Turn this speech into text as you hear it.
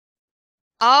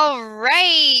All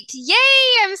right. Yay.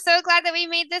 I'm so glad that we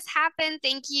made this happen.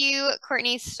 Thank you,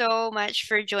 Courtney, so much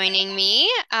for joining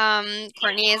me.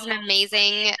 Courtney is an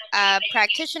amazing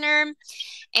practitioner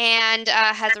and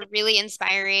has a really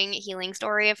inspiring healing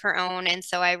story of her own. And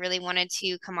so I really wanted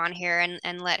to come on here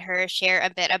and let her share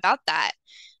a bit about that.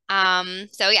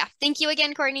 So yeah, thank you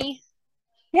again, Courtney.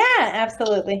 Yeah,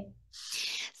 absolutely.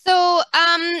 So,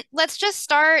 let's just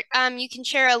start. You can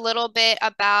share a little bit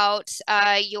about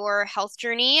your health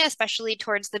journey, especially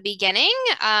towards the beginning.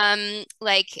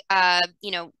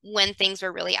 When things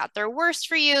were really at their worst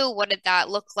for you, what did that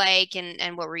look like,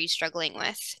 and what were you struggling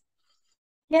with?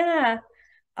 Yeah.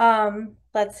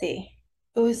 Let's see.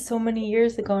 It was so many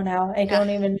years ago now. I Yeah. don't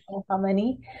even know how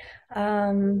many.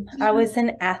 I was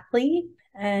an athlete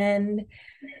and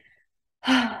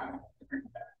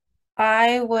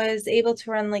I was able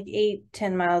to run like 8,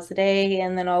 10 miles a day,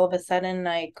 and then all of a sudden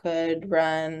I could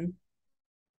run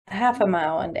half a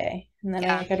mile one day, and then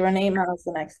Yeah. I could run 8 miles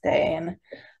the next day. And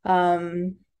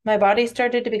my body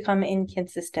started to become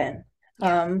inconsistent.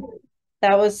 Yeah. Um,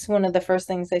 that was one of the first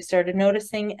things I started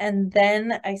noticing. And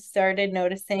then I started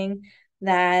noticing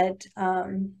that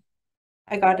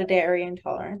I got a dairy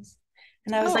intolerance.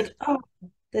 And I was Oh, like, oh,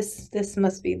 this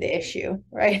must be the issue,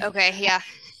 right? okay. Yeah.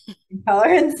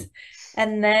 Intolerance.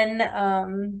 And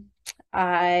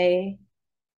I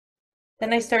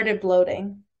then I started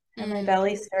bloating, and my Mm,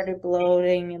 belly started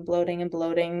bloating and bloating and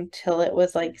bloating till it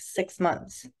was like 6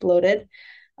 months bloated.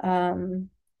 Um,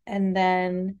 and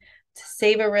then to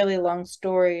save a really long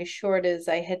story short is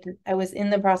I was in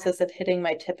the process of hitting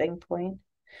my tipping point.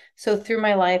 So through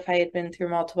my life, I had been through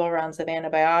multiple rounds of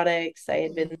antibiotics.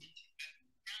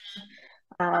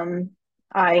 Um,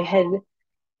 I had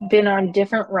been on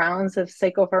different rounds of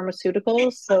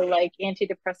psychopharmaceuticals, so like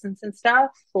antidepressants and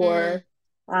stuff mm, for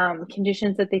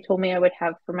conditions that they told me I would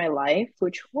have for my life,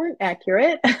 which weren't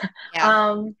accurate. yeah.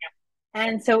 um,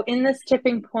 and so in this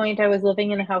tipping point, I was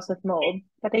living in a house with mold,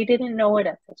 but I didn't know it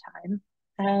at the time.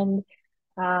 And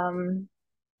um,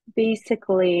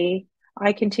 basically,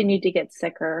 I continued to get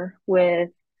sicker with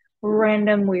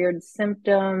random weird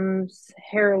symptoms,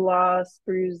 hair loss,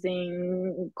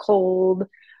 bruising, cold.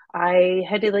 I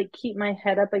had to like keep my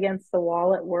head up against the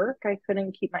wall at work. I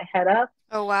couldn't keep my head up.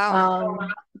 Oh, wow.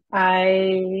 Um,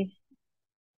 I,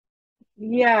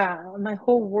 yeah, my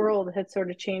whole world had sort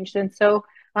of changed. And so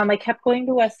I kept going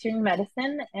to Western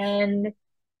medicine, and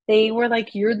they were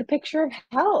like, "You're the picture of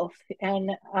health."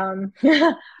 And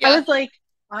I Yeah. was like,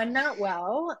 "I'm not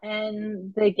well."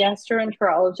 And the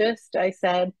gastroenterologist, I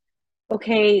said,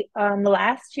 "Okay, the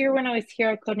last year when I was here,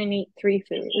 I couldn't eat 3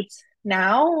 foods.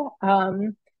 Now,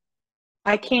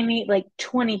 I can't eat like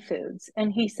 20 foods."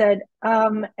 And he said,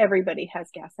 everybody has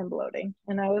gas and bloating.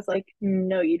 And I was like,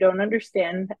 "No, you don't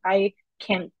understand. I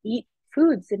can't eat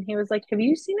foods." And he was like, "Have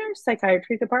you seen our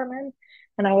psychiatry department?"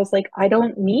 And I was like, "I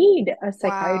don't need a Wow.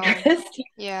 psychiatrist."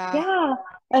 Yeah. Yeah.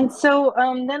 And so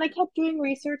then I kept doing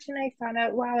research, and I found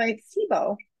out, wow, I have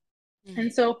SIBO. Mm.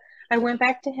 And so I went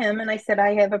back to him and I said,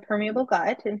 "I have a permeable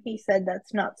gut." And he said,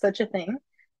 "That's not such a thing,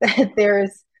 that there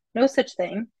is no such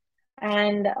thing."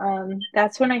 And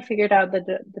that's when I figured out that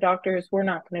the doctors were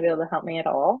not going to be able to help me at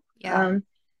all. Yeah.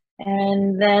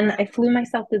 And then I flew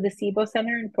myself to the SIBO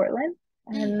Center in Portland,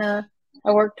 Mm. and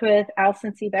I worked with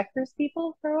Alison C. Becker's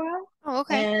people for a while. Oh,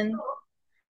 okay. And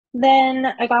then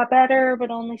I got better,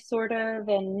 but only sort of.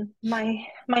 And my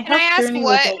Can I health ask journey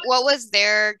was like, what was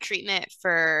their treatment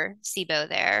for SIBO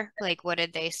there? Like, what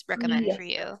did they recommend for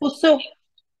yes. you? Well,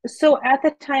 so at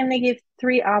the time they gave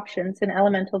three options: an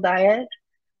elemental diet,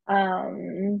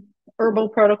 um, herbal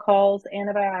protocols,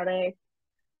 antibiotics,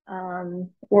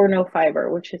 or no fiber,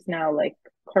 which is now like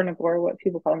carnivore, what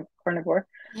people call carnivore.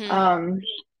 Hmm. Um,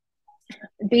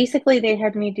 Basically, they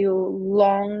had me do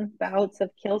long bouts of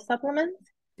kill supplements,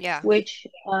 Yeah. which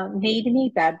made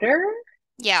me better,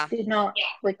 Yeah. did not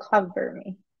recover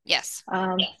me. Yes.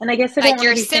 And I guess I don't Like want to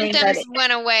your be saying that symptoms it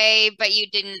went away, but you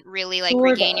didn't really like sort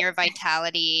regain of. your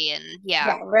vitality and yeah.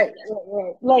 Yeah, right.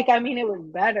 Like, I mean, it was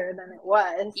better than it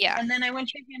was. Yeah. And then I went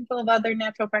to a handful of other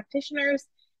natural practitioners,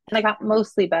 and I got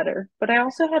mostly better. But I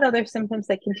also had other symptoms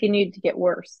that continued to get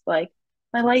worse, like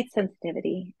my light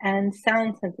sensitivity and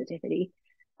sound sensitivity.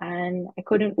 And I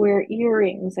couldn't wear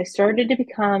earrings. I started to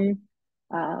become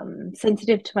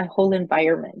sensitive to my whole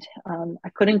environment. I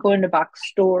couldn't go into box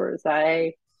stores.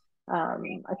 I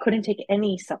couldn't take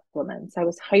any supplements. I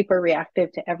was hyper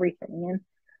reactive to everything.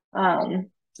 And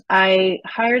I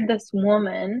hired this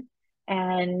woman,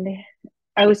 and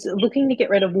I was looking to get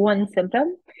rid of one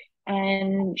symptom.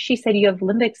 And she said, "You have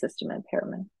limbic system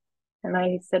impairment." And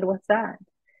I said, "What's that?"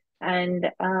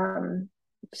 And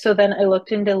so then I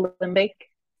looked into limbic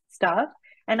stuff.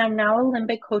 And I'm now a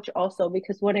limbic coach also,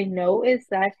 because what I know is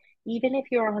that even if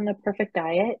you're on the perfect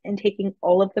diet and taking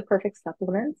all of the perfect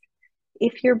supplements,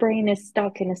 if your brain is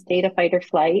stuck in a state of fight or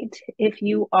flight, if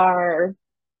you are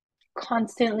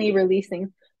constantly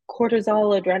releasing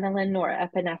cortisol, adrenaline,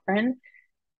 norepinephrine,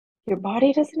 your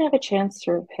body doesn't have a chance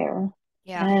to repair.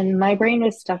 Yeah. And my brain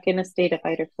was stuck in a state of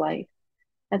fight or flight.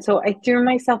 And so I threw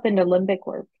myself into limbic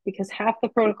work because half the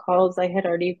protocols I had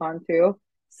already gone through,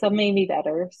 some made me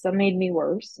better, some made me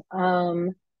worse.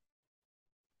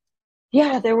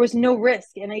 Yeah, there was no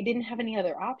risk and I didn't have any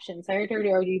other options. I had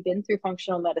already been through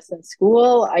functional medicine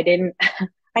school. I didn't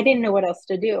I didn't know what else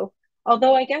to do.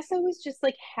 Although I guess I was just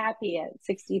like happy at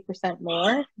 60%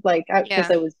 more, like because Yeah.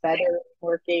 I was better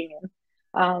working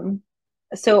and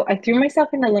so I threw myself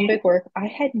into limbic work. I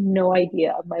had no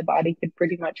idea my body could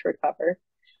pretty much recover.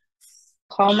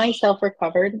 Call myself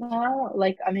recovered now,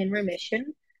 like I'm in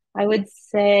remission. I would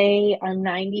say I'm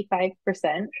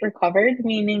 95% recovered,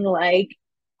 meaning like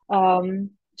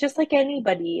just like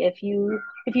anybody, if you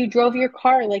drove your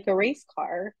car like a race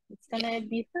car, it's Yeah. gonna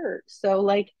be hurt. So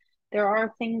like there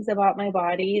are things about my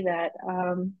body that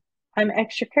I'm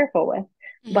extra careful with.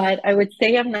 Hmm. But I would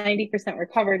say I'm 90%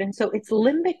 recovered. And so it's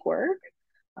limbic work.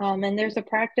 And there's a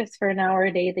practice for an hour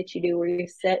a day that you do where you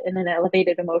sit in an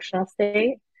elevated emotional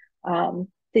state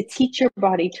to teach your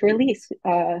body to release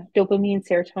dopamine,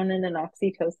 serotonin, and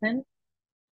oxytocin.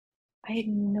 I had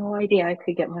no idea I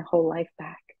could get my whole life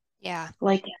back. Yeah.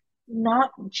 Like,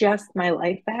 not just my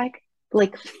life back,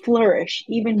 like flourish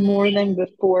even more than Mm.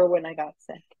 before when I got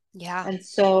sick. Yeah. And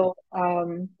so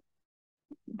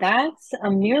that's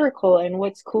a miracle. And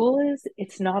what's cool is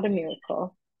it's not a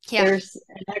miracle. Yeah. There's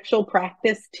an actual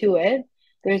practice to it.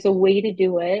 There's a way to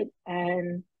do it,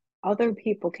 and other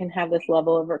people can have this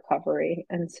level of recovery.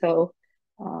 And so,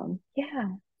 yeah,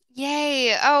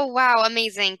 Yay. Oh, wow.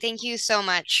 Amazing. Thank you so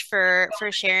much for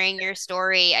sharing your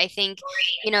story. I think,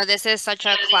 this is such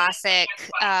a classic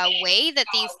way that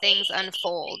these things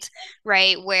unfold,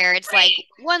 right? Where it's like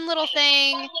one little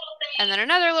thing and then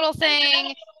another little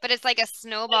thing, but it's like a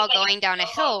snowball going down a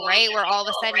hill, right? Where all of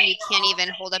a sudden you can't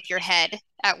even hold up your head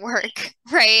at work,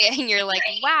 right? And you're like,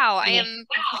 wow, I am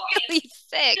really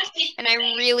sick and I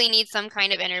really need some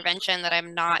kind of intervention that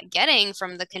I'm not getting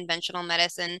from the conventional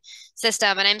medicine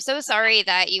system. And I'm so sorry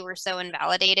that you were so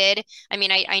invalidated. I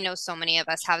mean, I know so many of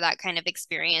us have that kind of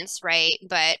experience, right?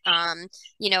 But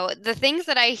the things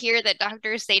that I hear that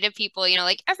doctors say to people,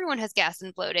 like everyone has gas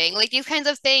and bloating, like these kinds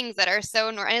of things that are so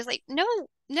normal. And it's like, no,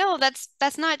 no,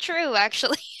 that's not true,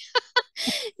 actually.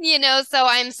 So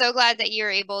I'm so glad that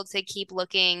you're able to keep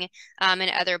looking in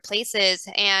other places.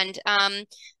 And I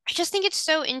just think it's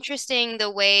so interesting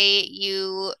the way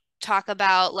you talk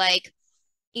about like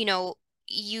you know,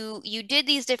 you did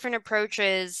these different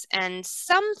approaches and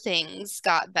some things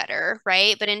got better,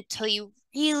 right? But until you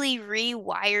really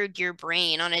rewired your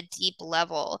brain on a deep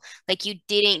level, like you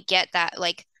didn't get that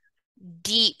like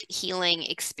deep healing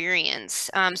experience.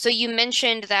 So you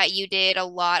mentioned that you did a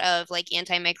lot of like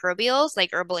antimicrobials, like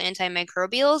herbal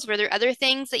antimicrobials. Were there other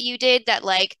things that you did that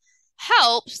like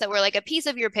helps that were like a piece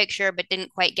of your picture but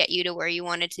didn't quite get you to where you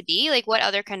wanted to be? Like what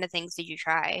other kind of things did you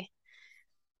try?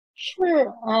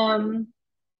 sure.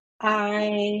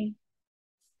 I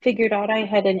figured out I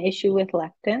had an issue with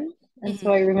lectins, and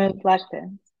so I Hmm. removed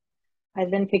lectins. I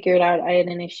then figured out I had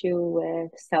an issue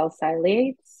with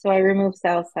salicylates, so I removed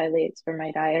salicylates from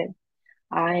my diet.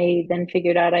 I then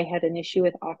figured out I had an issue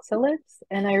with oxalates,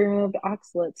 and I removed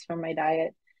oxalates from my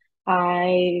diet.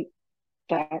 I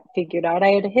figured out I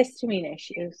had a histamine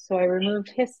issue, so I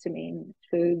removed histamine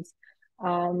foods.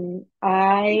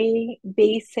 I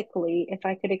basically, if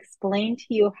I could explain to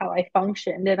you how I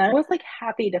functioned, and I was like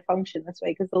happy to function this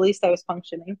way because at least I was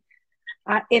functioning.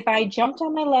 If I jumped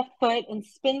on my left foot and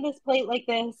spin this plate like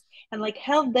this and like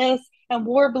held this and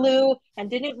wore blue and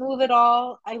didn't move at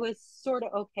all, I was sort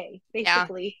of okay. Yeah.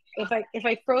 Basically, if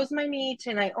I froze my meat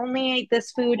and I only ate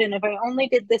this food and if I only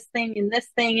did this thing and this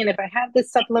thing and if I had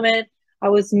this supplement, I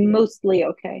was mostly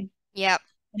okay. Yep.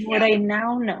 And what I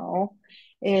now know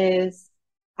is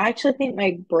I actually think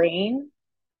my brain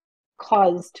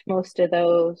caused most of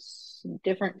those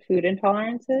different food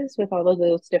intolerances with all of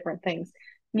those different things.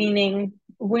 Meaning,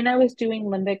 when I was doing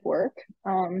limbic work,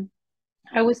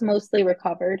 I was mostly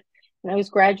recovered and I was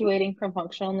graduating from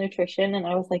functional nutrition. And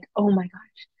I was like, oh my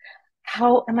gosh,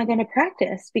 how am I going to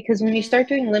practice? Because when you start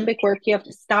doing Mm, limbic work, you have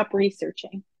to stop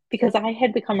researching because I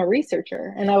had become a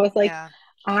researcher and I was like, yeah.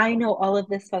 I know all of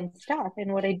this fun stuff.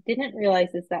 And what I didn't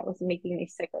realize is that was making me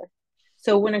sicker.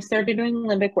 So when I started doing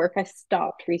limbic work, I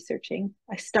stopped researching.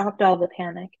 I stopped all the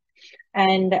panic.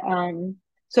 And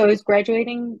So I was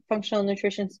graduating functional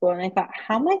nutrition school and I thought,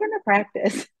 how am I going to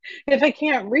practice if I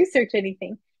can't research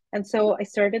anything? And so I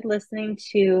started listening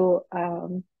to,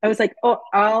 I was like, oh,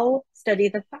 I'll study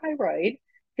the thyroid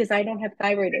because I don't have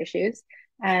thyroid issues.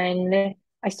 And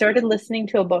I started listening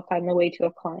to a book on the way to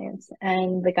a client's,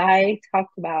 and the guy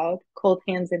talked about cold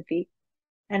hands and feet.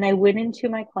 And I went into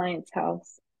my client's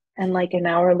house, and like an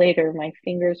hour later, my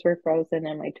fingers were frozen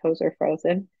and my toes were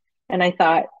frozen. And I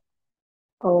thought,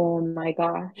 oh my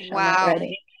gosh, I'm not Wow.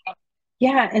 ready.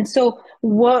 Yeah, and so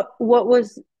what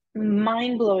was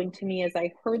mind blowing to me is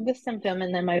I heard the symptom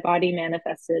and then my body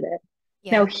manifested it.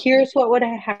 Now, Yeah. here's what would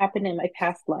have happened in my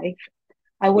past life.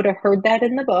 I would have heard that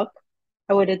in the book.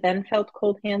 I would have then felt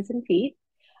cold hands and feet.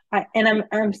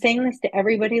 I'm saying this to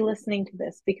everybody listening to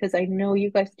this because I know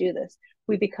you guys do this.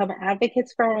 We become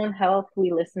advocates for our own health.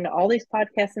 We listen to all these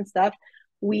podcasts and stuff.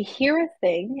 We hear a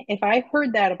thing. If I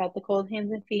heard that about the cold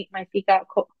hands and feet, my feet got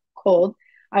cold.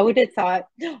 I would have thought,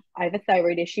 oh, I have a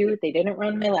thyroid issue. They didn't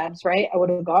run my labs right. I would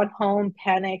have gone home,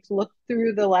 panicked, looked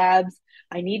through the labs.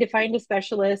 I need to find a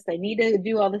specialist. I need to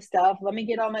do all this stuff. Let me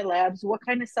get all my labs. What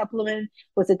kind of supplement?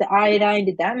 Was it the iodine?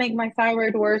 Did that make my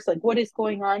thyroid worse? Like, what is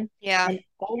going on? Yeah. And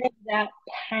all of that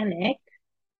panic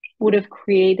would have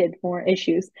created more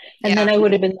issues. And then Yeah. I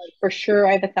would have been like, for sure,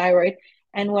 I have a thyroid.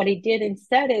 And what he did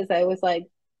instead is I was like,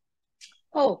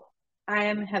 oh, I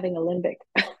am having a limbic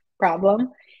problem.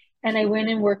 And I went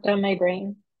and worked on my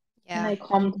brain and Yeah. I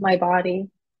calmed my body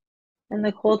and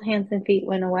the cold hands and feet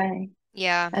went away.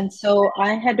 Yeah. And so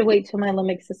I had to wait till my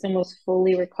limbic system was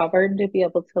fully recovered to be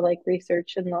able to like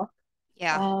research and look.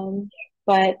 Yeah. Um,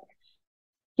 but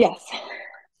yes,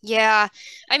 Yeah.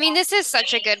 I mean, this is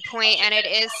such a good point, and it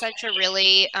is such a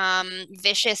really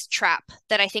vicious trap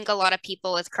that I think a lot of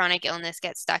people with chronic illness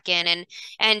get stuck in. And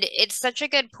it's such a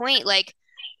good point. Like,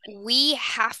 we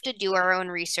have to do our own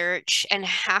research and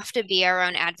have to be our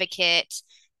own advocate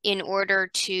in order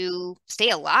to stay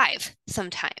alive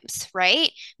sometimes,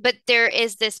 right? But there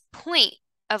is this point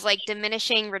of like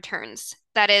diminishing returns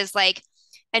that is like,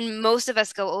 and most of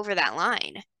us go over that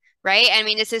line, right? I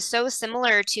mean, this is so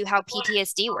similar to how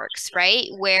PTSD works, right?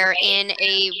 Where in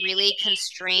a really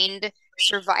constrained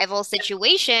survival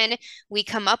situation, we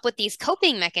come up with these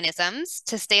coping mechanisms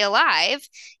to stay alive.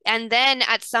 And then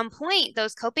at some point,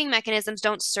 those coping mechanisms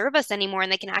don't serve us anymore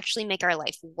and they can actually make our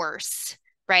life worse.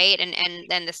 Right. And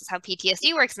then this is how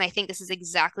PTSD works. And I think this is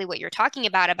exactly what you're talking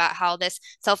about how this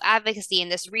self-advocacy and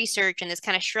this research and this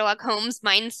kind of Sherlock Holmes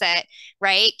mindset,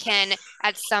 right, can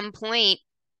at some point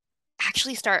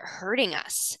actually start hurting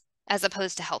us as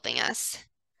opposed to helping us.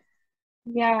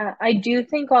 yeah, I do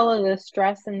think all of the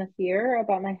stress and the fear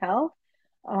about my health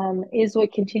is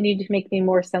what continued to make me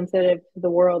more sensitive to the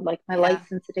world, like my Yeah. light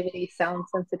sensitivity, sound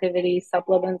sensitivity,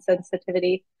 supplement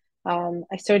sensitivity.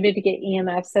 I started to get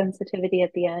EMF sensitivity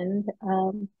at the end,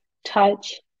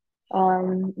 touch.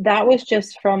 That was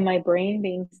just from my brain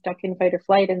being stuck in fight or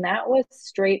flight, and that was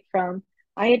straight from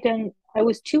I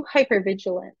was too hyper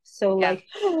vigilant. So Yeah. like,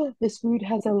 oh, this food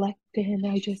has a lectin,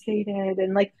 I just ate it,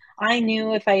 and like I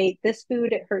knew if I ate this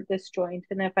food, it hurt this joint.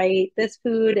 And if I ate this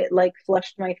food, it like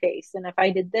flushed my face. And if I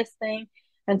did this thing.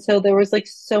 And so there was like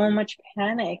so much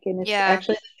panic. And it's Yeah.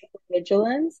 actually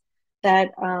vigilance that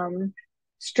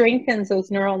strengthens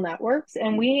those neural networks.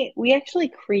 And we actually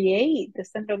create the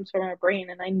symptoms from our brain.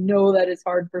 And I know that is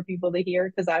hard for people to hear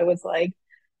because I was like,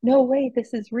 no way,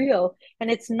 this is real. And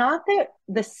it's not that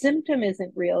the symptom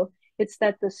isn't real, it's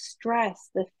that the stress,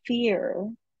 the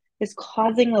fear, is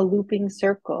causing a looping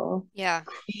circle, Yeah.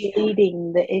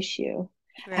 creating the issue.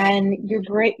 Right. And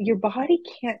your body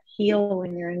can't heal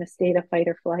when you're in a state of fight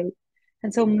or flight.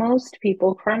 And so most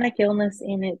people, chronic illness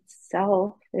in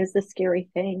itself is a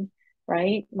scary thing,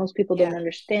 right? Most people Yeah. don't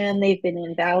understand. They've been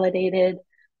invalidated.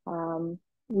 Um,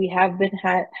 we have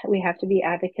to be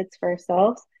advocates for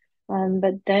ourselves.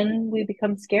 But then we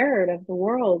become scared of the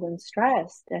world and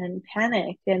stressed and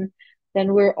panicked, and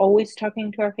then we're always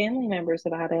talking to our family members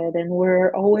about it,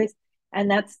 and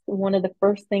that's one of the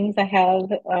first things I have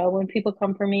when people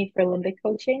come for me for limbic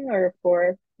coaching or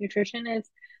for nutrition is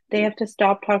they have to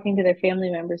stop talking to their family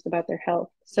members about their health.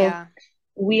 So Yeah.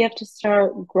 we have to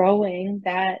start growing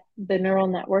the neural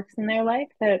networks in their life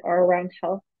that are around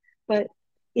health. But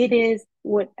it is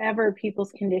whatever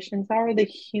people's conditions are, the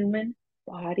human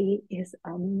body is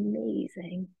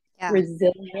amazing, Yeah.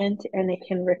 resilient, and it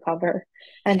can recover.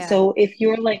 And Yeah. so if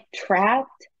you're like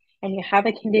trapped and you have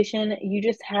a condition, you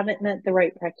just haven't met the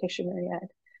right practitioner yet.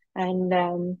 And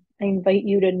I invite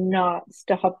you to not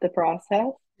stop the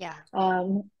process. Yeah.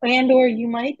 And or you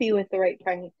might be with the right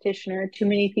practitioner. Too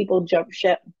many people jump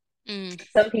ship. Mm.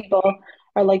 Some people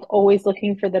are like always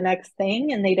looking for the next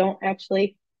thing and they don't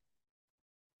actually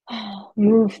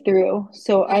move through.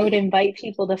 So I would Mm. invite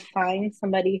people to find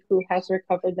somebody who has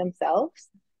recovered themselves,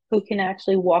 who can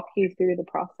actually walk you through the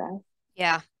process.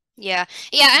 Yeah. Yeah.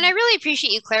 Yeah. And I really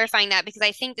appreciate you clarifying that because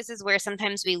I think this is where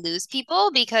sometimes we lose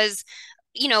people because,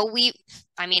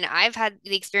 I mean, I've had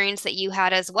the experience that you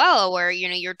had as well, where,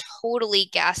 you're totally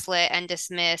gaslit and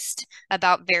dismissed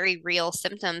about very real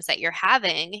symptoms that you're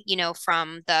having,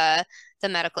 from the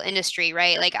medical industry,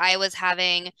 right? Like I was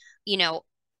having, you know,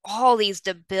 all these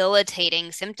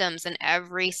debilitating symptoms in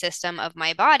every system of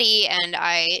my body. And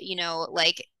I,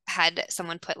 like had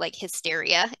someone put like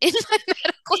hysteria in my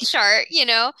medical chart.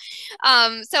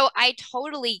 So I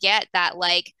totally get that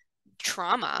like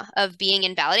trauma of being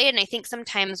invalidated. And I think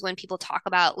sometimes when people talk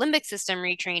about limbic system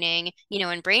retraining,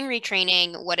 and brain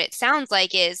retraining, what it sounds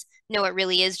like is no, it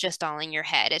really is just all in your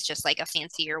head. It's just like a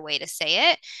fancier way to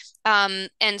say it.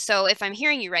 And so if I'm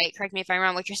hearing you right, correct me if I'm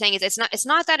wrong, what you're saying is it's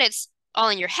not that it's all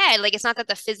in your head. Like it's not that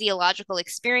the physiological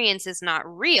experience is not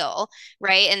real,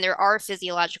 right? And there are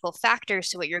physiological factors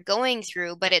to what you're going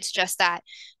through, but it's just that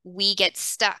we get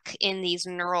stuck in these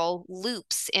neural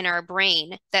loops in our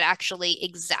brain that actually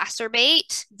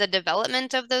exacerbate the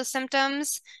development of those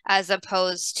symptoms as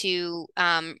opposed to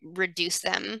reduce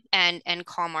them and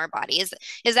calm our body.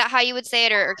 Is that how you would say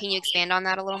it, or can you expand on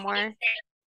that a little more?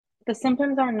 The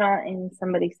symptoms are not in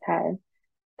somebody's head.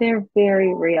 They're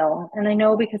very real. And I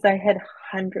know because I had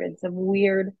hundreds of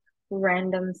weird,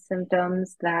 random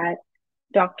symptoms that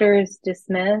doctors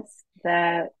dismissed,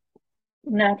 that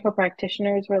natural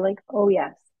practitioners were like, oh,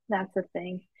 yes, that's a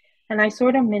thing. And I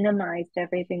sort of minimized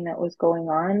everything that was going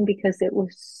on because it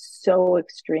was so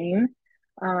extreme.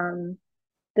 Um,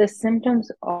 the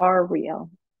symptoms are real,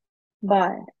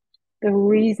 but the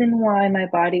reason why my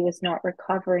body was not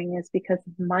recovering is because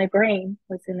my brain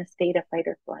was in a state of fight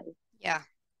or flight. Yeah.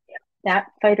 That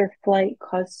fight or flight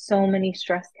caused so many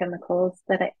stress chemicals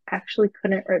that I actually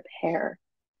couldn't repair.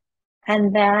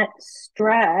 And that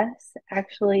stress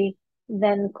actually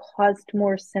then caused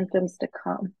more symptoms to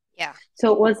come. Yeah.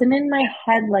 So it wasn't in my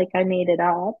head like I made it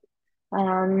up.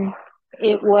 Um,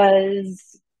 it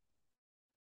was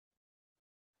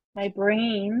my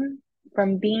brain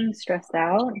from being stressed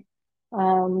out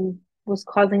was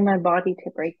causing my body to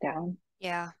break down.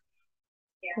 Yeah.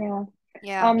 Yeah.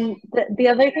 Yeah. The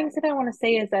other things that I want to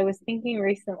say is I was thinking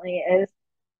recently is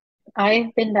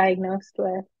I've been diagnosed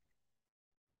with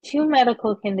two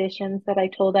medical conditions that I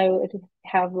told I would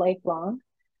have lifelong.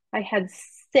 I had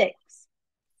six,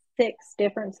 six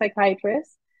different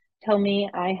psychiatrists tell me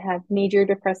I have major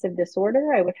depressive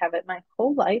disorder. I would have it my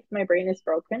whole life. My brain is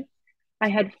broken. I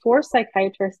had four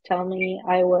psychiatrists tell me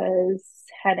I was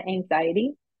had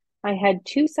anxiety. I had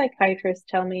two psychiatrists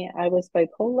tell me I was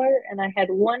bipolar, and I had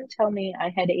one tell me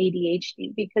I had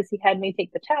ADHD because he had me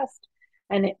take the test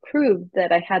and it proved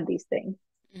that I had these things.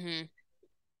 Hmm.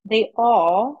 They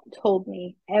all told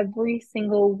me, every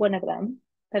single one of them,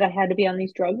 that I had to be on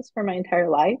these drugs for my entire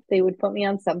life. They would put me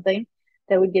on something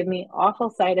that would give me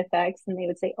awful side effects, and they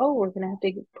would say, oh, we're going to have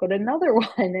to put another one.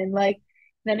 And like,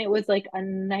 then it was like a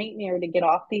nightmare to get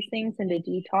off these things and to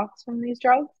detox from these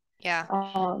drugs. Yeah.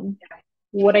 Um,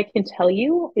 what I can tell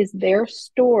you is their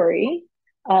story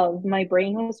of my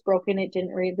brain was broken, it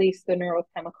didn't release the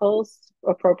neurochemicals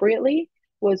appropriately,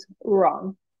 was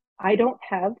wrong. I don't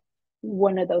have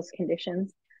one of those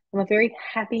conditions. I'm a very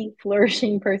happy,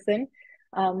 flourishing person.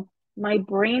 My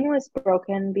brain was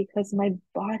broken because my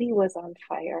body was on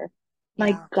fire. My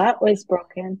Yeah. gut was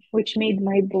broken, which made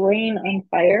my brain on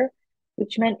fire,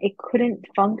 which meant it couldn't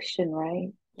function right.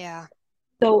 Yeah.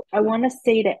 So I want to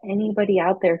say to anybody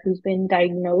out there who's been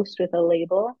diagnosed with a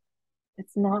label,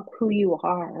 it's not who you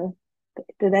are.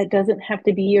 That doesn't have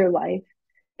to be your life.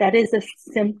 That is a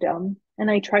symptom. And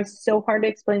I try so hard to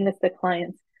explain this to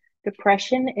clients.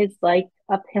 Depression is like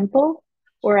a pimple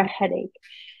or a headache.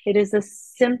 It is a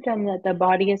symptom that the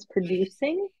body is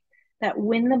producing that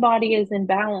when the body is in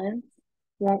balance,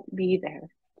 won't be there.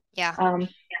 Yeah. Um,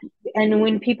 and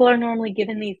when people are normally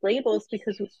given these labels,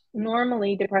 because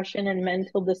normally depression and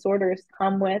mental disorders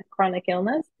come with chronic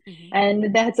illness, Hmm.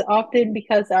 and that's often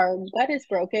because our gut is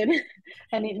broken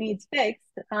and it needs fixed.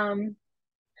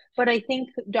 But I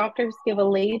think doctors give a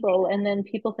label and then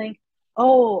people think,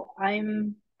 oh,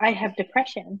 I have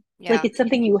depression. Like Yeah. it's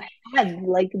something you had,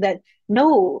 like that.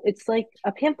 No, it's like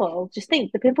a pimple. Just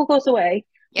think the pimple goes away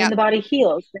when Yeah. the body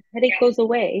heals, the headache goes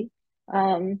away.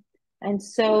 Um, and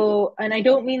I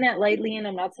don't mean that lightly, and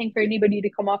I'm not saying for anybody to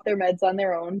come off their meds on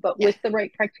their own, but Yeah. with the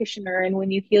right practitioner and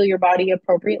when you heal your body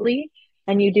appropriately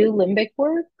and you do limbic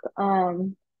work,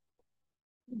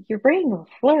 your brain will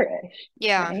flourish,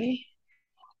 Yeah. right?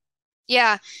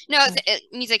 Yeah. No,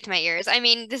 music to my ears. I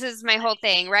mean, this is my whole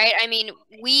thing, right? I mean,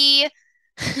 we,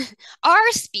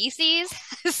 our species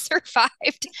has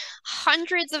survived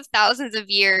hundreds of thousands of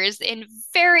years in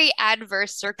very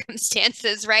adverse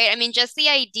circumstances, right? I mean, just the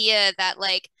idea that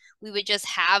like we would just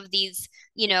have these,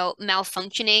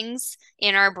 malfunctionings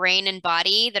in our brain and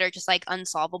body that are just like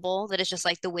unsolvable, that is just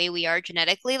like the way we are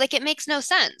genetically, like it makes no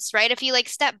sense, right? If you like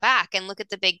step back and look at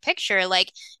the big picture,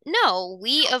 like no,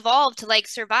 we evolved to like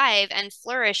survive and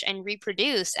flourish and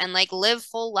reproduce and like live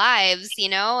full lives,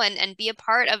 and be a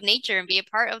part of nature and be a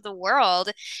part of the world.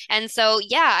 And so,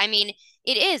 yeah, I mean,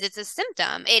 it's a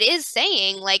symptom. It is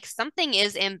saying like something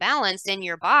is imbalanced in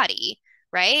your body,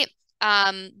 right?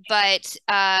 But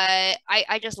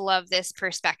I just love this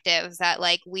perspective that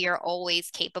like we are always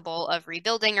capable of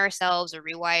rebuilding ourselves or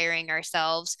rewiring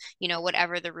ourselves,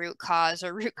 whatever the root cause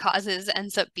or root causes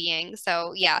ends up being.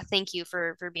 So yeah, thank you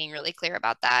for being really clear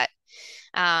about that.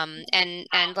 And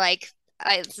like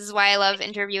this is why I love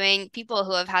interviewing people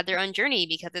who have had their own journey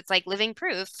because it's like living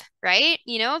proof, right?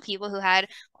 People who had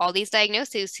all these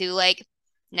diagnoses who like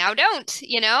now don't.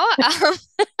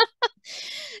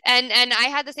 And I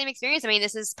had the same experience. I mean,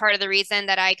 this is part of the reason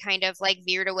that I kind of like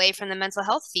veered away from the mental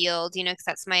health field, because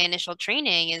that's my initial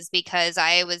training is because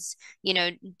I was,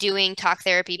 doing talk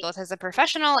therapy both as a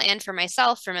professional and for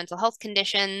myself for mental health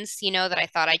conditions, that I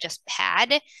thought I just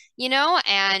had,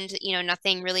 and,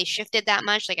 nothing really shifted that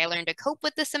much. Like I learned to cope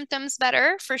with the symptoms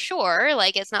better for sure.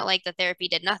 Like it's not like the therapy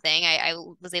did nothing. I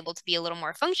was able to be a little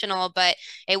more functional, but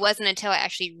it wasn't until I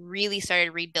actually really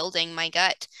started rebuilding my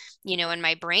gut in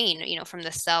my brain, from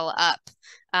the cell up,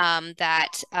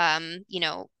 that,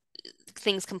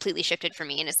 things completely shifted for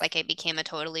me. And it's like I became a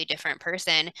totally different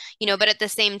person, but at the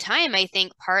same time, I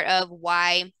think part of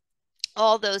why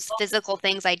all those physical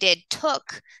things I did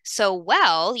took so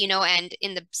well, and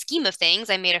in the scheme of things,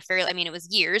 I mean, it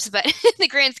was years, but in the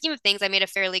grand scheme of things, I made a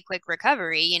fairly quick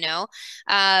recovery,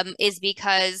 is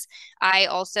because I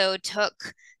also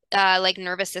took like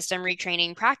nervous system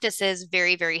retraining practices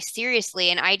very, very seriously.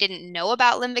 And I didn't know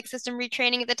about limbic system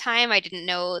retraining at the time. I didn't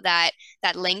know that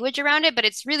language around it, but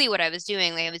it's really what I was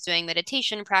doing. Like I was doing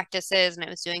meditation practices and I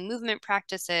was doing movement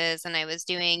practices and I was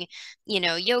doing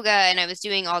yoga and I was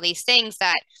doing all these things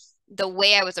that the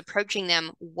way I was approaching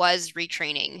them was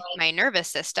retraining my nervous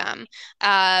system.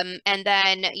 And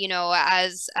then,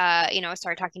 as, I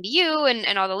started talking to you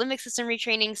and all the limbic system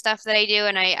retraining stuff that I do.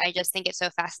 And I just think it's so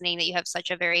fascinating that you have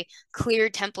such a very clear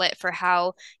template for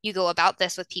how you go about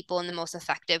this with people in the most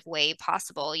effective way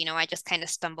possible. I just kind of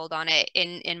stumbled on it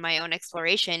in my own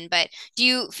exploration, but do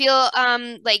you feel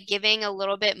like giving a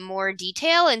little bit more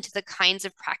detail into the kinds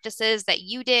of practices that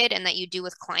you did and that you do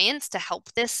with clients to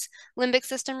help this limbic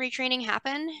system retraining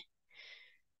happen?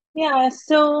 Yeah,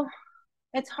 so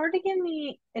it's hard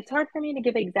for me to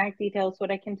give exact details. What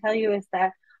I can tell you is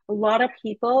that a lot of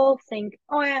people think,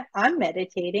 oh yeah, I'm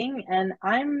meditating and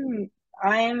I'm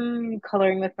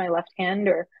coloring with my left hand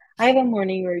or I have a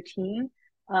morning routine.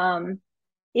 Um,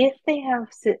 if they have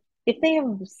if they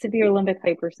have severe limbic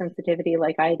hypersensitivity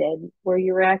like I did, where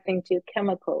you're reacting to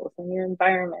chemicals and your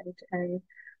environment and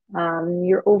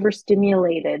you're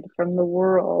overstimulated from the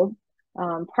world.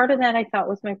 Part of that I thought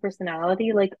was my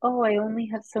personality, like, oh, I only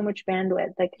have so much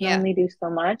bandwidth, I can Yeah. only do so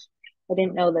much. I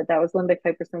didn't know that that was limbic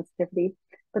hypersensitivity,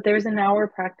 but there's an hour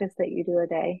practice that you do a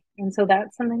day. And so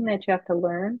that's something that you have to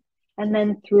learn. And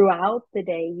then throughout the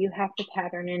day, you have to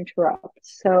pattern interrupt.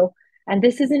 So, and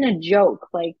this isn't a joke,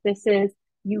 like, this is,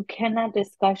 you cannot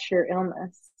discuss your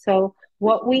illness. So,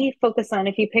 what we focus on,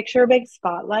 if you picture a big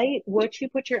spotlight, what you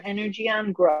put your energy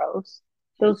on grows.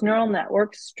 Those neural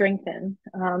networks strengthen.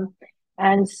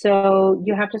 And so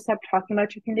you have to stop talking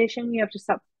about your condition. You have to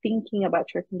stop thinking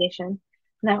about your condition.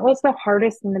 And that was the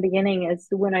hardest in the beginning. Is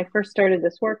when I first started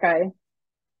this work, I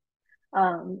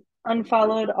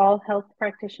unfollowed all health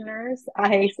practitioners.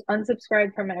 I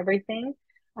unsubscribed from everything.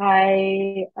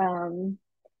 I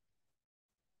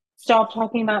stopped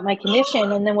talking about my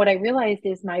condition. And then what I realized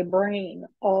is my brain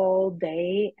all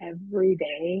day, every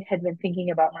day, had been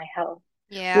thinking about my health.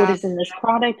 What Yeah. is in this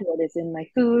product? What is in my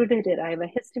food? Did I have a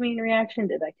histamine reaction?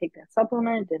 Did I take that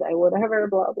supplement? Did I whatever?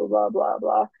 Blah, blah, blah, blah,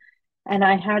 blah. And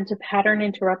I had to pattern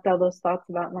interrupt all those thoughts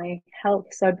about my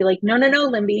health. So I'd be like, no, no, no,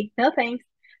 Limby. No thanks.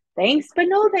 Thanks, but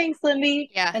no thanks,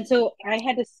 Limby. Yeah. And so I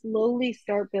had to slowly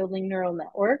start building neural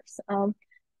networks.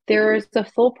 There's a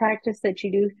full practice that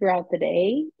you do throughout the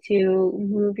day to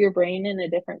move your brain in a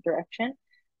different direction.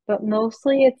 But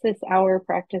mostly it's this hour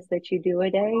practice that you do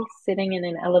a day, sitting in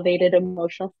an elevated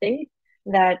emotional state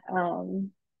that,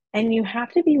 and you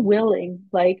have to be willing,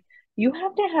 like, you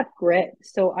have to have grit.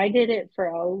 So I did it for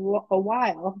a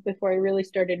while before I really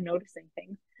started noticing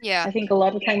things. Yeah. I think a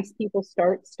lot of times people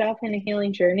start stuff in a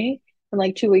healing journey and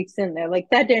like 2 weeks in, they're like,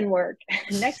 that didn't work.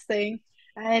 Next thing.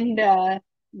 And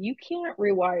you can't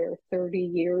rewire 30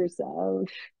 years of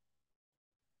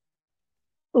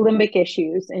limbic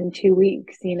issues in 2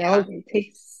 weeks. Yeah. It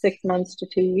takes 6 months to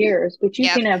 2 years, but you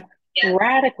Yep. can have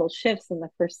radical shifts in the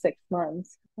first 6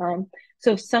 months.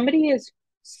 So if somebody is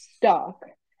stuck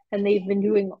and they've been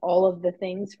doing all of the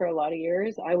things for a lot of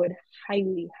years, I would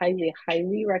highly, highly,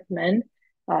 highly recommend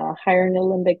hiring a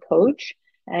limbic coach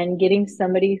and getting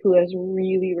somebody who has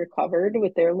really recovered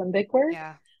with their limbic work,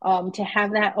 Yeah. to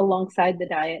have that alongside the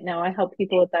diet. Now, I help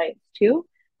people with diets too,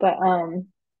 but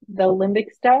the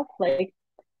limbic stuff, like,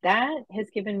 that has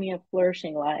given me a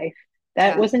flourishing life.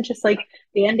 That Yeah. wasn't just like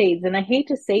band-aids. And I hate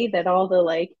to say that all the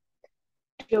like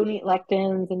don't eat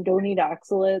lectins and don't eat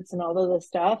oxalates and all of this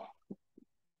stuff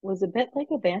was a bit like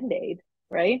a band-aid,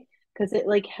 right? Because it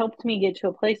like helped me get to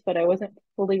a place, but I wasn't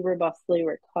fully robustly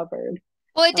recovered.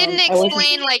 Well, it didn't I wasn't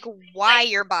explain like why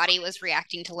your body was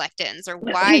reacting to lectins or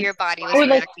why your body was or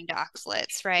like reacting to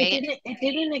oxalates, it right?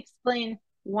 didn't explain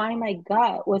why my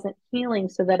gut wasn't healing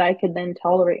so that I could then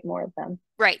tolerate more of them.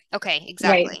 Right. Okay. Right.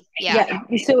 Exactly. Yeah.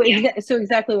 Yeah. So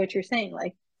exactly what you're saying.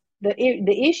 Like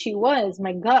the issue was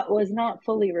my gut was not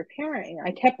fully repairing.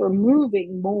 I kept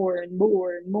removing more and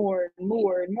more and more and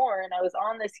more and more, and I was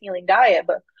on this healing diet.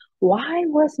 But why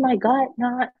was my gut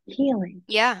not healing?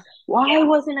 Yeah. Why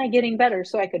wasn't I getting better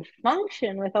so I could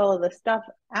function with all of the stuff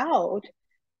out?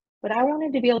 But I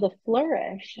wanted to be able to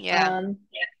flourish. Yeah.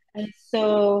 And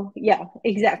so, yeah,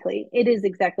 exactly. It is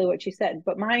exactly what you said.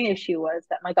 But my issue was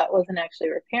that my gut wasn't actually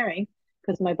repairing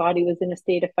because my body was in a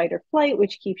state of fight or flight,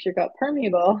 which keeps your gut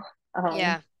permeable. Um,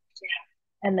 Yeah.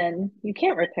 and then you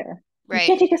can't repair. You Right.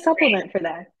 can't take a supplement for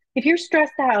that. If you're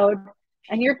stressed out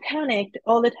and you're panicked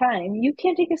all the time, you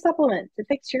can't take a supplement to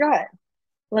fix your gut.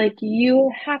 Like,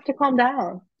 you have to calm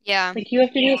down. Yeah. Like, you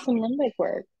have to do some limbic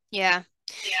work. Yeah.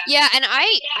 Yeah, and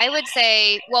I would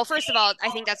say, well, first of all, I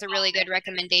think that's a really good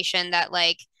recommendation that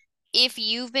like if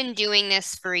you've been doing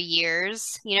this for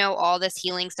years, all this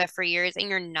healing stuff for years and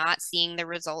you're not seeing the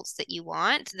results that you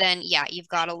want, then yeah, you've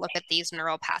got to look at these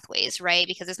neural pathways, right?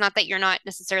 Because it's not that you're not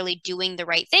necessarily doing the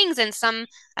right things and some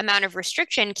amount of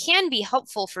restriction can be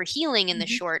helpful for healing in the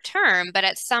Mm-hmm. short term, but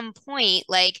at some point,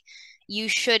 like you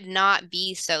should not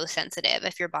be so sensitive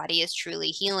if your body is truly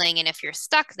healing. And if you're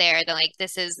stuck there, then like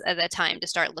this is the time to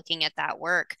start looking at that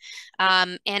work.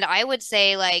 And I would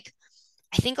say, like,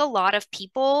 I think a lot of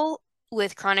people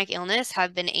with chronic illness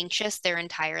have been anxious their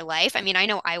entire life. I mean, I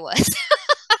know I was,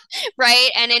 right?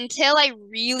 And until I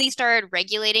really started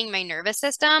regulating my nervous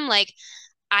system, like,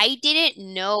 I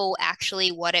didn't know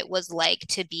actually what it was like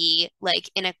to be like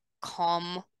in a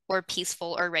calm or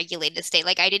peaceful or regulated state.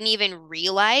 Like I didn't even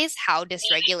realize how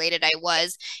dysregulated I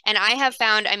was. And I have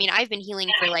found, I mean, I've been healing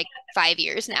for like 5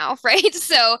 years now, right?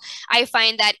 So I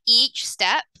find that each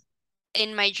step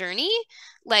in my journey,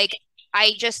 like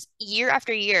I just year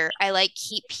after year, I like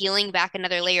keep peeling back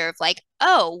another layer of like,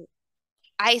 oh,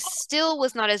 I still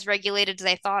was not as regulated as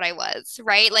I thought I was,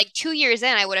 right? Like 2 years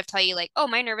in, I would have told you, like, oh,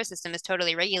 my nervous system is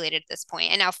totally regulated at this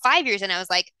point. And now 5 years in, I was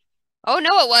like, oh, no,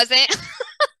 it wasn't.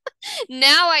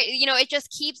 Now it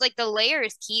just keeps like the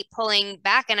layers keep pulling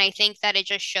back. And I think that it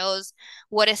just shows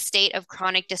what a state of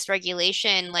chronic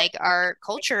dysregulation like our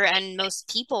culture and most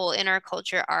people in our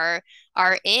culture are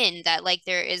in, that like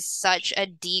there is such a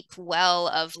deep well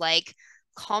of like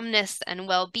calmness and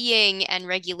well-being and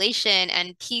regulation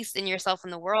and peace in yourself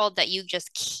and the world that you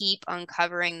just keep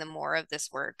uncovering the more of this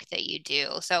work that you do.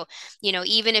 So,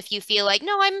 even if you feel like,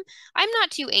 no, I'm not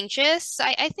too anxious.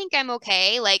 I think I'm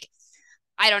okay. Like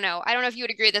I don't know. I don't know if you would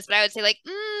agree with this, but I would say like,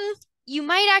 you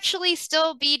might actually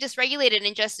still be dysregulated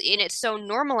and it's so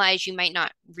normalized you might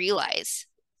not realize.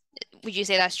 Would you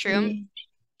say that's true?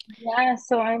 Yeah,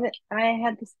 so I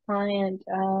had this client,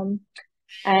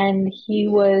 and he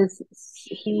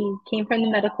came from the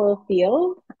medical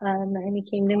field, and he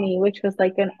came to me, which was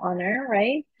like an honor,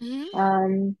 right? Hmm.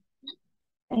 Um,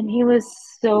 and he was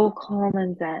so calm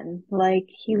and zen. Like,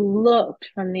 he looked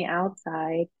from the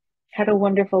outside, had a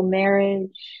wonderful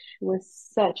marriage, was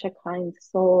such a kind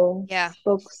soul, Yeah.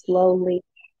 spoke slowly.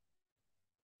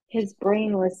 His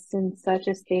brain was in such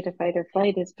a state of fight or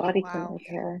flight, his body couldn't Wow.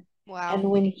 repair. Wow. And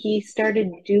when he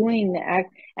started doing the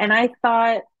act, and I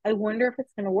thought, I wonder if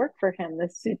it's going to work for him.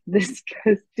 This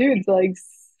dude's like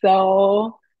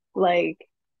so like,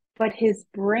 but his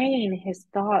brain, his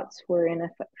thoughts were in a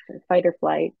fight or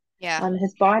flight. Yeah.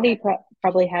 His body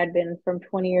probably had been from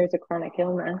 20 years of chronic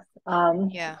illness.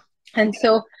 Yeah. And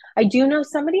so I do know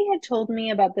somebody had told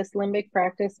me about this limbic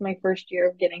practice my first year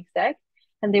of getting sick.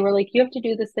 And they were like, you have to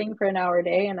do this thing for an hour a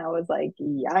day. And I was like,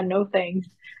 yeah, no thanks.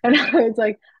 And I was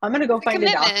like, I'm gonna go It's a find a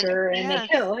commitment. doctor and a Yeah.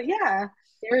 pill. Yeah,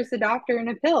 there's a doctor and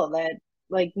a pill that,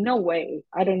 like, no way.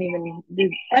 I don't even do,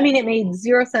 I mean, it made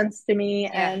zero sense to me.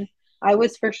 Yeah. And I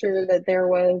was for sure that there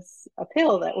was a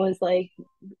pill that was like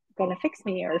gonna fix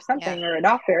me or Yeah. something, or a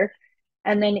doctor.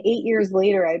 And then 8 years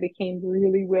later, I became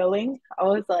really willing. I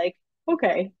was like,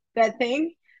 okay, that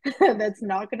thing that's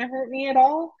not gonna hurt me at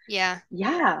all. Yeah.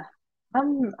 Yeah,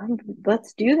 I'm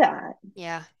let's do that.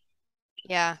 Yeah.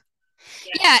 Yeah.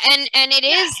 Yeah, and it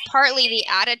is partly the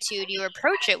attitude you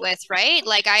approach it with, right?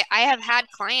 Like I have had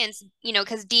clients,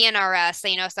 because DNRS,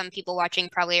 some people watching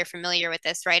probably are familiar with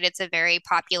this, right? It's a very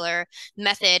popular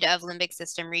method of limbic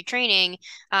system retraining.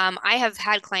 I have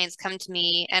had clients come to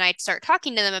me and I start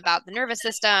talking to them about the nervous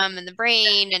system and the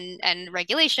brain and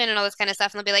regulation and all this kind of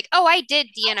stuff, and they'll be like, "Oh, I did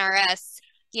DNRS."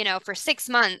 For 6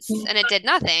 months and it did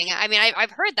nothing. I mean,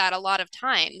 I've heard that a lot of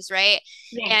times, right?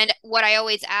 Yeah. And what I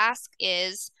always ask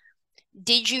is,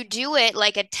 did you do it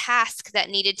like a task that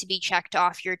needed to be checked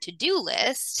off your to-do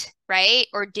list, right?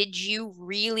 Or did you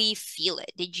really feel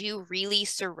it? Did you really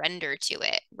surrender to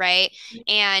it, right?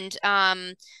 And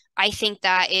I think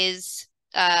that is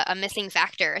a missing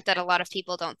factor that a lot of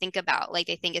people don't think about. Like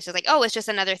they think it's just like, oh, it's just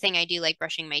another thing I do, like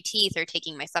brushing my teeth or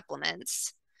taking my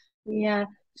supplements. Yeah.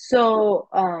 So,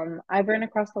 I've run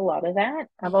across a lot of that.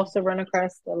 I've Mhm. also run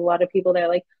across a lot of people that are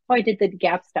like, "Oh, I did the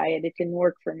GAPS diet. It didn't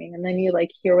work for me." And then you like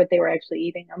hear what they were actually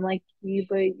eating. I'm like,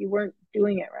 but you weren't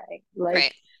doing it right. Like,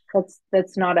 Right.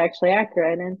 that's not actually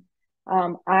accurate. And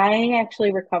I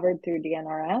actually recovered through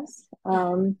DNRS.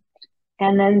 And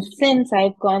then since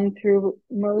I've gone through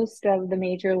most of the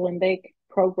major limbic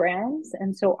programs,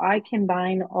 and so I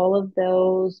combine all of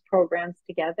those programs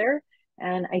together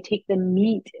and I take the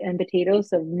meat and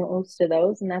potatoes of most of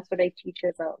those, and that's what I teach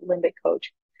as a limbic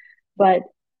coach. But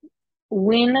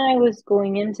when I was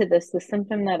going into this, the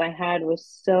symptom that I had was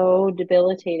so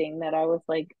debilitating that I was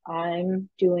like, I'm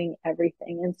doing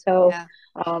everything. And so Yeah.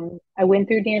 I went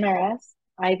through DNRS.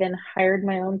 I then hired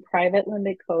my own private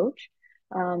limbic coach.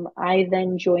 I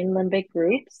then joined limbic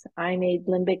groups. I made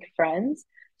limbic friends.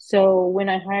 So when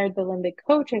I hired the limbic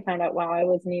coach, I found out, wow, I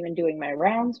wasn't even doing my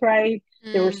rounds right.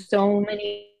 There were Mm, so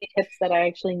many tips that I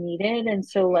actually needed. And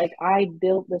so, like, I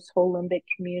built this whole limbic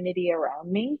community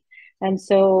around me. And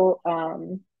so,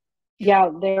 yeah,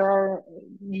 there are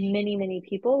many, many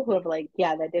people who have like,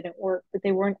 yeah, that didn't work, but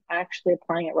they weren't actually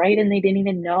applying it right and they didn't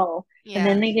even know. And yeah.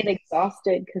 then they get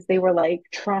exhausted because they were like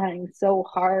trying so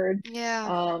hard. Yeah.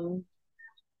 Um,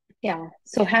 yeah,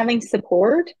 so Yeah. having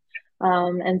support,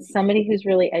 and somebody who's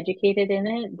really educated in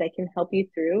it that can help you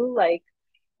through, like,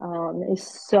 is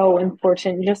so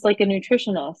important. Just like a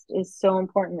nutritionist is so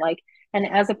important. Like, and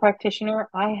as a practitioner,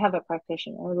 I have a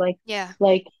practitioner. Yeah.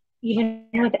 Like even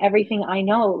with everything I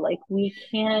know, like we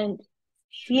can't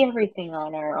see everything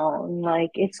on our own.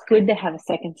 Like it's good to have a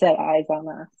second set of eyes on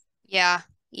us. Yeah,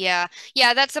 yeah,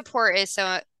 yeah. That support is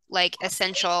so like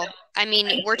essential. I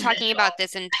mean, we're talking about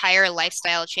this entire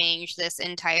lifestyle change, this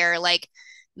entire like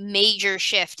major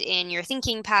shift in your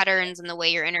thinking patterns and the way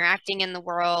you're interacting in the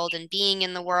world and being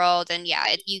in the world. And yeah,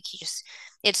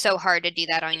 it's so hard to do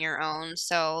that on your own.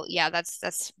 So yeah,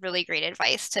 that's really great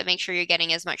advice to make sure you're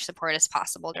getting as much support as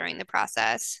possible during the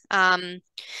process.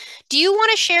 Do you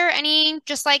want to share any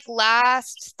just like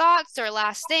last thoughts or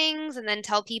last things and then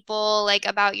tell people like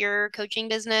about your coaching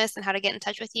business and how to get in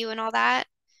touch with you and all that?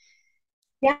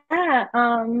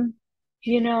 Yeah,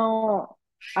 you know,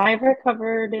 I've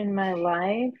recovered in my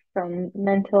life from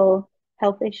mental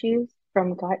health issues,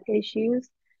 from gut issues,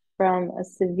 from a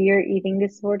severe eating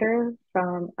disorder,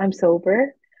 from I'm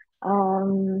sober.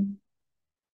 Um,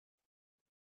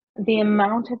 the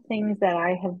amount of things that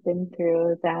I have been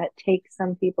through that take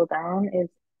some people down is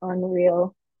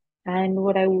unreal. And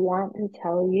what I want to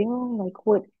tell you, like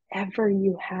whatever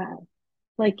you have,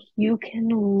 like you can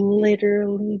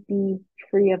literally be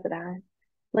free of that.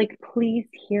 Like, please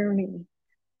hear me.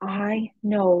 I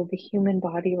know the human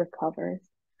body recovers.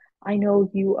 I know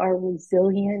you are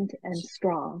resilient and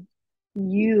strong.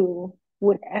 You,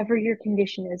 whatever your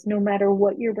condition is, no matter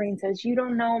what your brain says, you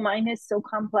don't know. Mine is so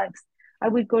complex. I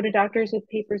would go to doctors with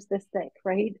papers this thick,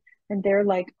 right? And they're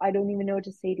like, I don't even know what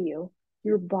to say to you.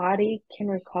 Your body can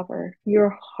recover.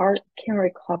 Your heart can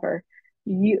recover.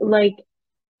 You like,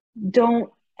 don't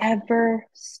ever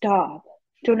stop.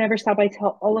 Don't ever stop. I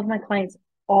tell all of my clients,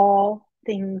 all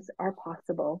things are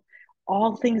possible.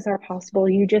 All things are possible.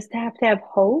 You just have to have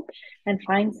hope and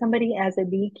find somebody as a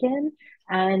beacon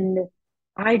and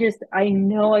I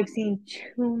know I've seen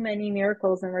too many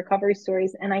miracles and recovery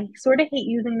stories, and I sort of hate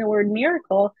using the word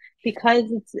miracle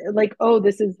because it's like, oh,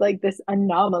 this is like this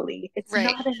anomaly. It's Right.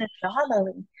 not an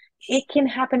anomaly. It can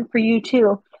happen for you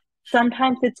too.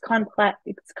 Sometimes it's complex,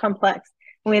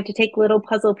 and we have to take little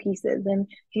puzzle pieces, and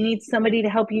you need somebody to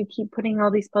help you keep putting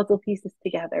all these puzzle pieces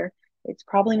together. It's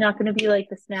probably not going to be like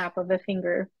the snap of a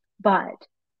finger, but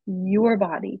your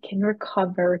body can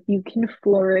recover, you can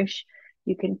flourish,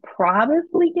 you can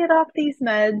probably get off these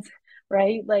meds,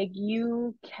 right? Like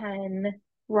you can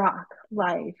rock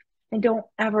life and don't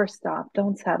ever stop.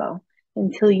 Don't settle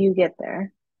until you get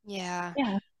there. Yeah.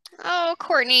 Yeah. Oh,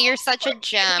 Courtney, you're such a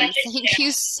gem. Thank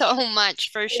you so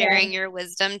much for Yeah. sharing your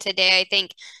wisdom today. I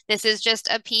think this is just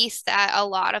a piece that a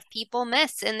lot of people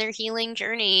miss in their healing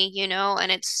journey,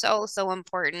 and it's so, so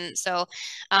important. So,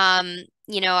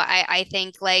 I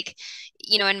think like,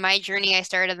 in my journey, I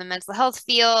started in the mental health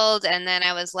field, and then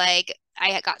I was like,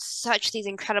 I got such these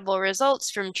incredible results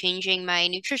from changing my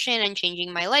nutrition and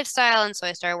changing my lifestyle. And so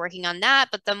I started working on that.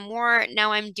 But the more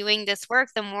now I'm doing this work,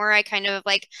 the more I kind of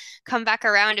like come back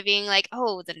around to being like,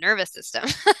 oh, the nervous system,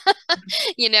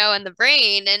 and the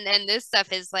brain and this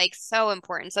stuff is like so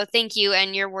important. So thank you.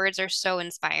 And your words are so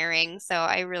inspiring. So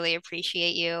I really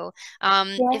appreciate you.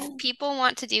 If Yeah. people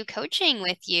want to do coaching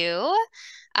with you,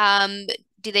 um,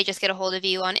 do they just get a hold of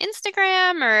you on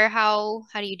Instagram or how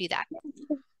do you do that?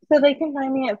 So they can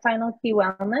find me at Final Key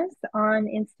Wellness on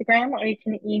Instagram, or you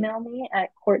can email me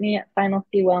at Courtney at Final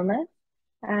Key Wellness.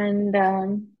 And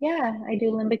yeah, I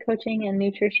do limbic coaching and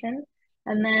nutrition.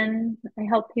 And then I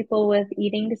help people with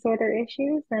eating disorder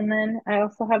issues. And then I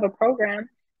also have a program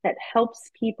that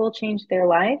helps people change their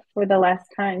life for the last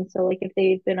time. So, like, if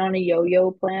they've been on a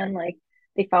yo-yo plan, like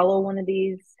they follow one of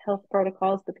these health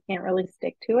protocols, but they can't really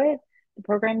stick to it, the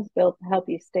program's built to help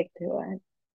you stick to it.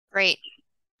 Great.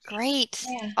 Great.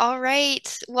 Yeah. All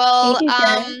right. Well, Thank you,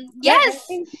 Jen. Yeah, and yes.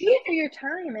 thank you for your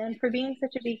time and for being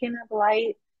such a beacon of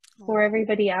light for Oh,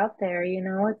 everybody out there.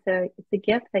 It's a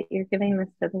gift that you're giving this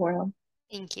to the world.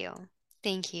 thank you.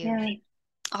 Thank you. Yeah.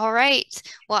 All right.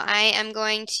 Well, I am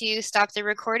going to stop the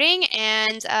recording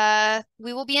and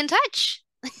we will be in touch.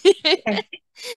 Okay.